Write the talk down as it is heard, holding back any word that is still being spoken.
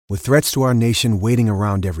With threats to our nation waiting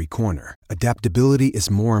around every corner, adaptability is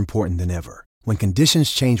more important than ever. When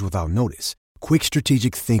conditions change without notice, quick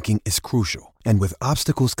strategic thinking is crucial. And with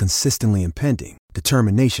obstacles consistently impending,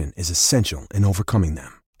 determination is essential in overcoming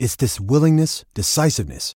them. It's this willingness,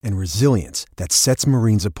 decisiveness, and resilience that sets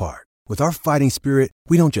Marines apart. With our fighting spirit,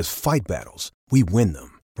 we don't just fight battles, we win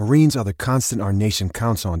them. Marines are the constant our nation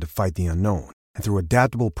counts on to fight the unknown. And through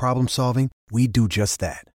adaptable problem solving, we do just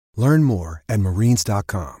that. Learn more at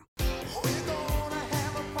marines.com.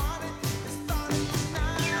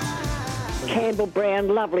 Campbell Brown,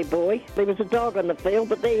 lovely boy. There was a dog on the field,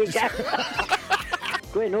 but there you go.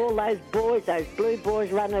 When all those boys, those blue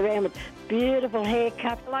boys running around with beautiful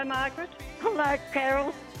haircuts. Hello, Margaret. Hello,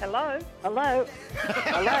 Carol. Hello. Hello.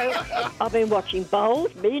 Hello. I've been watching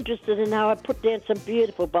bowls. Be interested in how I put down some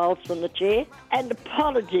beautiful bowls from the chair. And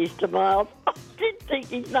apologies to Miles. I didn't think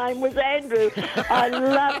his name was Andrew. I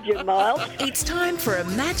loved you, Miles. It's time for a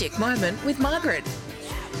magic moment with Margaret.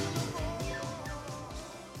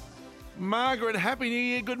 Margaret, Happy New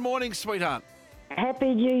Year. Good morning, sweetheart.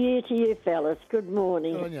 Happy New Year to you, fellas. Good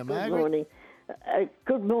morning. Good on you, Good Margaret. morning.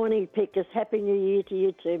 Good morning, Pickers. Happy New Year to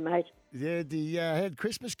you too, mate. Yeah, the had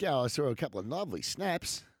Christmas go. I saw a couple of lovely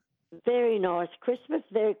snaps. Very nice Christmas.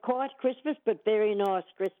 Very quiet Christmas, but very nice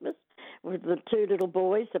Christmas with the two little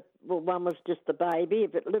boys. Well, one was just the baby,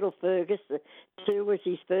 but little Fergus, the two was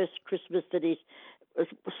his first Christmas that he's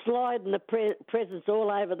sliding the presents all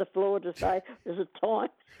over the floor to say, there's a time.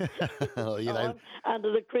 Oh, you know,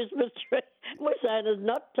 Under the Christmas tree. We're saying it's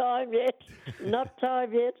not time yet, not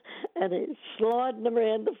time yet. And he's sliding them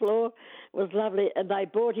around the floor. It was lovely. And they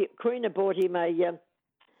bought him, Karina bought him a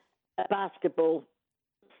basketball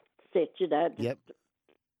set, you know. Yep.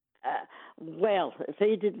 Well, if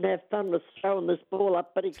he didn't have fun with throwing this ball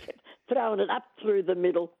up, but he kept throwing it up through the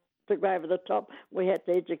middle to go over the top, we had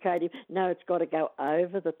to educate him. No, it's got to go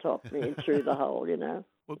over the top and through the hole, you know.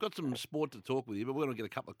 We've got some sport to talk with you, but we're going to get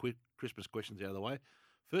a couple of quick Christmas questions out of the way.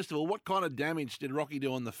 First of all, what kind of damage did Rocky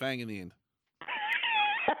do on the fang in the end?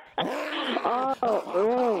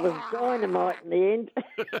 Oh, it was dynamite in the end.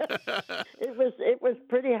 It was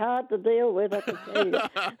pretty hard to deal with, I can tell you.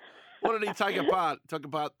 What did he take apart? Took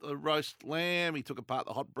apart the roast lamb. He took apart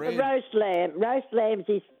the hot bread. The roast lamb's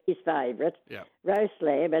his favourite. Yeah. Roast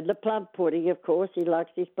lamb and the plum pudding, of course. He likes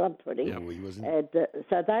his plum pudding. Yeah, well, he wasn't. And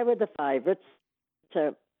so they were the favourites.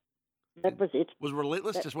 So that was it. Was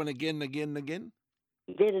relentless. Just went again and again and again.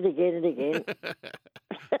 Again and again and again.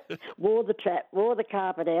 Wore the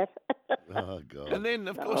carpet out. Oh, God. And then,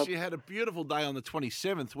 of course, you had a beautiful day on the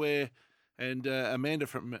 27th where, and Amanda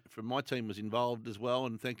from my team was involved as well,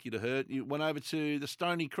 and thank you to her. You went over to the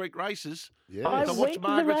Stony Creek races Yes. I to went watch to the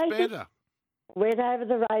Margaret's races. banter. Went over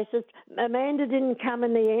the races. Amanda didn't come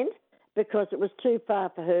in the end because it was too far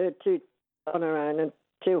for her, too on her own and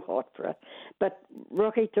too hot for her. But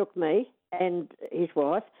Rocky took me and his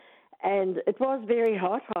wife, and it was very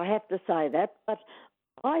hot, I have to say that, but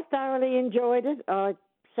I thoroughly enjoyed it. I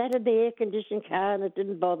sat in the air-conditioned car and it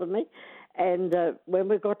didn't bother me. And when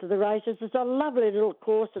we got to the races, it's a lovely little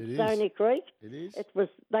course at It is. Stony Creek. It is.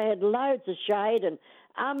 They had loads of shade and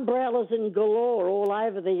umbrellas in galore all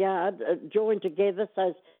over the yard, joined together,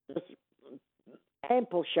 so there's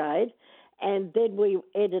ample shade. And then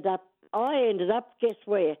I ended up, guess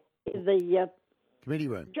where? In the Committee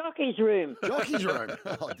room. jockey's room. Jockey's room.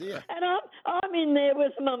 Oh, dear. And I'm in there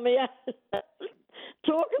with Mummy,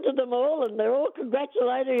 talking to them all, and they're all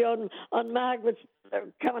congratulating on Margaret's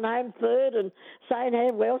coming home third and saying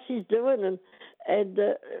how well she's doing, and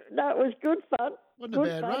no, it was good fun. Wasn't a Good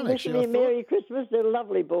bad fun. run, Wishing actually, me I a thought. Merry Christmas. They're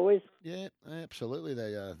lovely boys. Yeah, absolutely.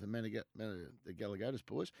 They the Gallagher's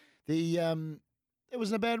boys. It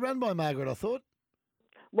wasn't a bad run by Margaret, I thought.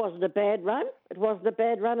 Wasn't a bad run. It wasn't a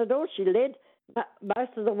bad run at all. She led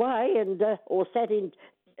most of the way, and or sat in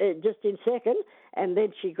just in second, and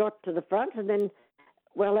then she got to the front, and then.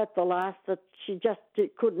 Well, at the last, that she just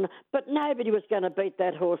couldn't. But nobody was going to beat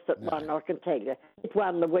that horse that won, I can tell you. It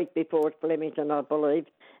won the week before at Flemington, I believe,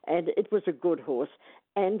 and it was a good horse.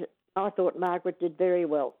 And I thought Margaret did very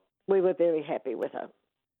well. We were very happy with her.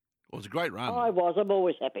 Well, it was a great run. I was. I'm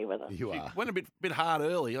always happy with her. You She are. went a bit hard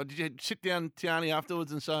early. Or did you sit down, Tiani,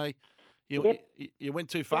 afterwards and say you went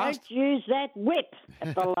too fast? Don't use that whip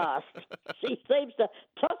at the last. She seems to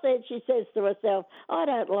toss it. She says to herself, I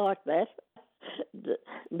don't like that.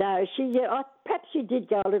 No, perhaps she did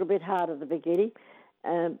go a little bit hard at the beginning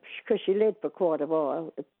because she led for quite a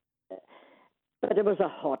while. But it was a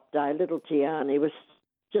hot day. Little Tiani was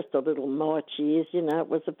just a little mite she is, you know. It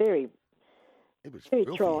was a very very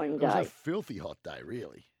trying day. It was a filthy hot day,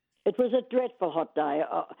 really. It was a dreadful hot day.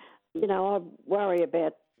 I worry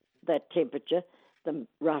about that temperature. them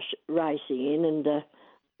racing in, and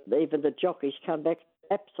even the jockeys come back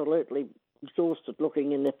absolutely exhausted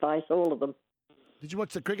looking in their face, all of them. Did you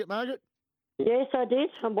watch the cricket, Margaret? Yes, I did.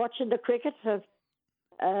 I'm watching the cricket.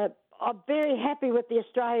 I'm very happy with the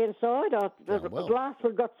Australian side. well.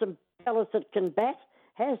 Glasswood got some fellas that can bat.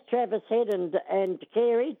 Has Travis Head and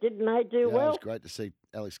Carey, didn't they do It well? was great to see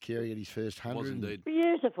Alex Carey at his first 100. Was indeed.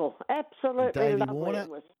 Beautiful. Absolutely Davey lovely Warner. it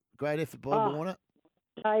was. Great effort by Warner.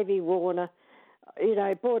 Davey Warner,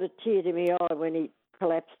 brought a tear to my eye when he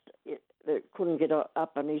collapsed. Couldn't get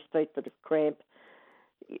up on his feet for the cramp.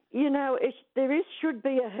 Should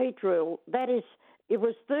be a heat rule. That is, it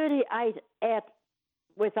was 38 out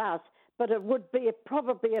with us, but it would be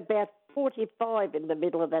probably about 45 in the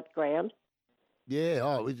middle of that ground.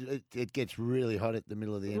 Yeah, it gets really hot at the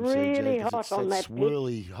middle of the MCG. Really 'cause hot it's on that pitch.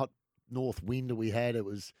 swirly, hot north wind that we had. It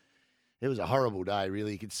was a horrible day,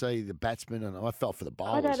 really. You could see the batsmen, and I felt for the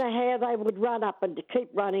bowlers. I don't know how they would run up and keep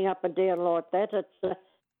running up and down like that. It's,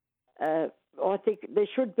 I think there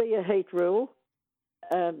should be a heat rule,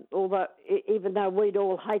 although even though we'd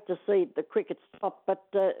all hate to see the cricket stop, but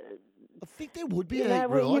I think there would be a heat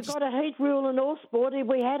rule. You've got a heat rule in all sport.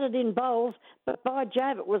 We had it in bowls, but by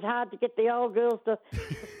Jove, it was hard to get the old girls to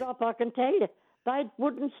stop, I can tell you. They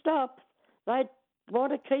wouldn't stop. They'd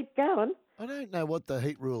want to keep going. I don't know what the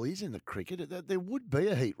heat rule is in the cricket. There would be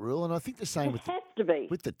a heat rule, and I think the same It with has to be.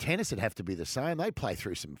 with the tennis. It'd have to be the same. They play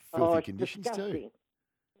through some filthy It's conditions disgusting.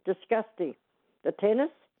 too. Disgusting. The tennis?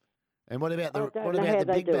 And what about I the don't know how the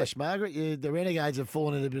they Big do Bash, Margaret? The Renegades have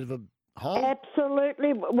fallen in a bit of a hole.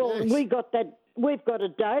 Absolutely. Well, Yes. we got that. We've got a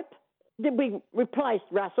dope. Then we replaced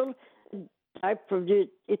Russell. Dope from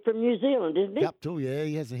New Zealand, isn't he? Guptill, yeah,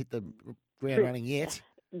 he hasn't hit the ground running yet.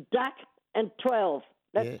 Duck and 12.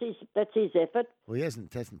 That's his effort. Well, he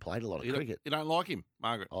hasn't played a lot of You cricket. don't like him,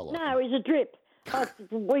 Margaret? I like No, him. he's a drip.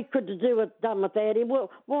 We could done without him.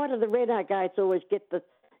 Well, why do the Renegades always get the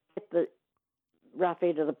rough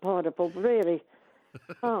end of the pineapple? Really?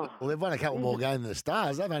 Oh, Well, they've won a couple more games than the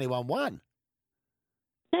Stars. They've only won one.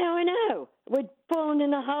 now I know. We're falling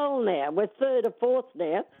in a hole now. We're third or fourth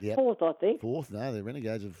now. Yep. Fourth, I think. Fourth, no, the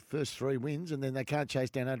Renegades have first 3 wins, and then they can't chase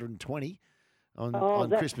down 120 on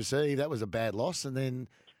that- Christmas Eve. That was a bad loss, and then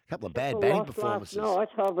a couple of bad Well, batting lost performances.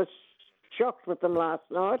 Last night, I was shocked with them last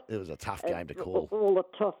night. It was a tough game to call.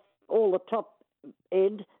 All the top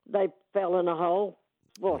end, they fell in a hole.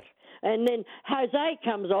 What? And then Jose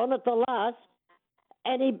comes on at the last,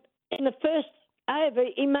 and he in the first over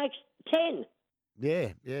he makes 10. Yeah.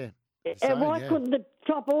 And why couldn't the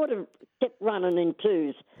top order keep running in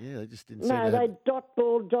twos? Yeah, they just didn't. No, seem to they have dot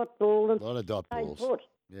ball, a and lot of dot stayed balls. put.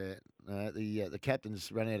 Yeah, the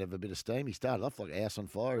captain's run out of a bit of steam. He started off like a house on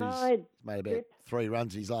fire. No, He's made about drip. 3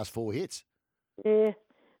 runs in his last 4 hits. Yeah,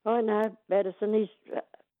 I know, Madison. He's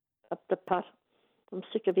up the putt. I'm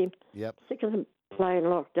sick of him. Yep. Sick of them playing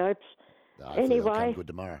like dopes. Hopefully they'll come Anyway. good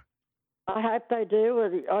tomorrow. I hope they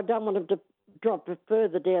do. I don't want them to drop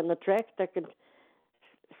further down the track. They can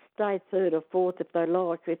stay third or fourth if they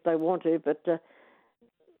like, if they want to. But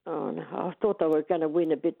I thought they were going to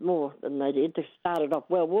win a bit more than they did. They started off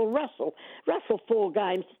well. Well, Russell 4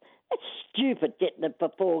 games. That's stupid getting it for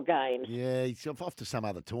 4 games. Yeah, he's off to some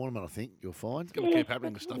other tournament, I think, you'll find. It's going to keep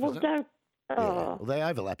happening with stuff, well, isn't it? don't. Yeah. Oh. Well, they're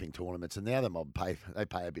overlapping tournaments, and now the mob pay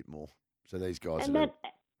a bit more. So these guys And are...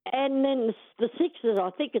 then the Sixers, I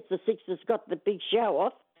think it's the Sixers, got the big show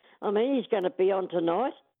off. I mean, he's going to be on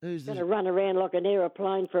tonight. Who's Going the, to run around like an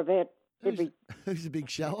aeroplane for about every... who's the big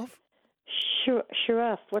show-off?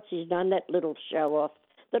 Sharaf, what's his name? That little show-off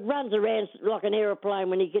that runs around like an aeroplane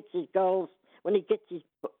when he gets his goals, when he gets his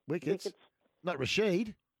Wickets? Not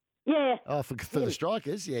Rashid? Yeah. Oh, for the him.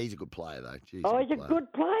 strikers? Yeah, he's a good player, though. Jeez, Oh, he's a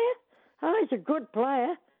good player. Oh, he's a good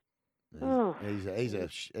player. Oh. He's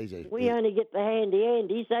a We only get the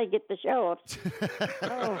handy-handies. They get the show-offs.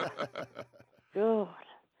 Oh, God.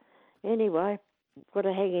 Anyway, got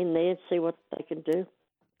to hang in there and see what they can do.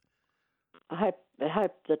 I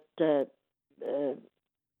hope that.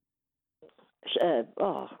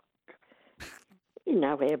 You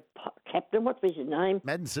know our captain. What's his name?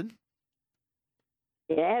 Madison?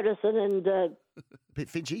 Yeah, Addison and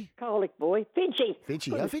Finchy? Colic boy. Finchy.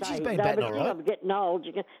 Finchy. Couldn't Oh, Finchy's say been his batting name, all but right. I'm getting old.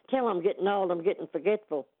 You can tell I'm getting old. I'm getting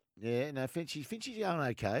forgetful. Yeah, no, Finchy's going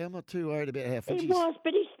okay. I'm not too worried about how Finchy's... He was,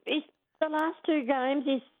 but he's the last 2 games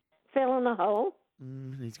he's fell in a hole.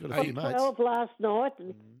 He's got a few mates. 12 last night.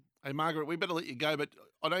 And Hey, Margaret, we better let you go, but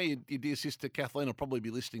I know your dear sister Kathleen will probably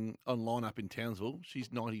be listening online up in Townsville.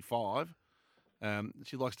 She's 95.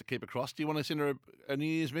 She likes to keep across. Do you want to send her a New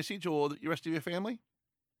Year's message or the rest of your family?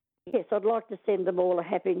 Yes, I'd like to send them all a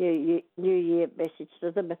happy New Year message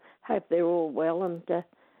to them. Hope they're all well and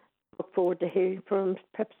look forward to hearing from him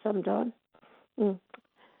perhaps sometime. Ben.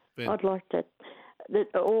 I'd like that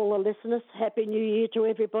all the listeners, Happy New Year to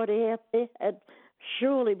everybody out there. And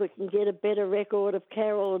surely we can get a better record of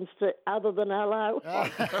Carol other than hello.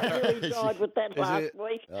 I really died with that last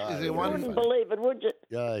week. Is there You one? wouldn't believe it, would you?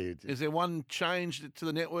 Yeah, Is there one change to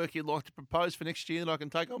the network you'd like to propose for next year that I can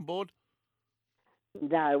take on board?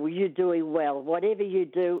 No, well, you're doing well. Whatever you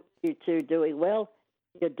do, you two doing well.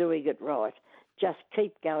 You're doing it right. Just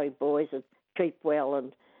keep going, boys, and keep well,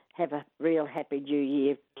 and have a real happy New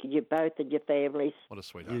Year to you both and your families. What a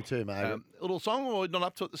sweetheart. you too, mate. A little song, or not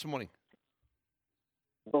up to it this morning?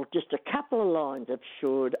 Well, just a couple of lines of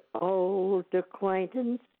should old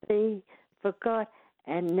acquaintance be forgot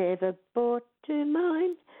and never brought to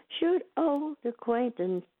mind? Should old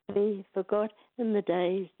acquaintance be forgot in the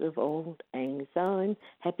days of old Lang Syne?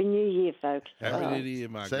 Happy New Year, folks. Happy Bye. New Year,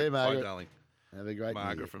 Margaret. See you, Margaret. Bye, darling. Have a great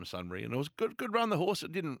Margaret year. from Sunbury. And it was good run, the horse.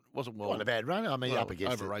 It wasn't well. Not a bad run. I mean, well, up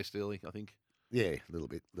against over it. raced early, I think. Yeah, a little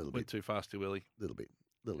bit. Went too fast too early. Little bit.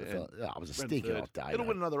 Yeah. It was a Ran sticking third. off day. It'll though.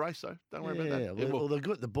 win another race, though. Don't worry about that. Yeah, well,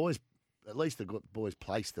 the boys, at least the boys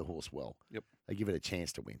placed the horse well. Yep. They give it a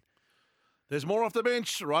chance to win. There's more off the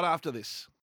bench right after this.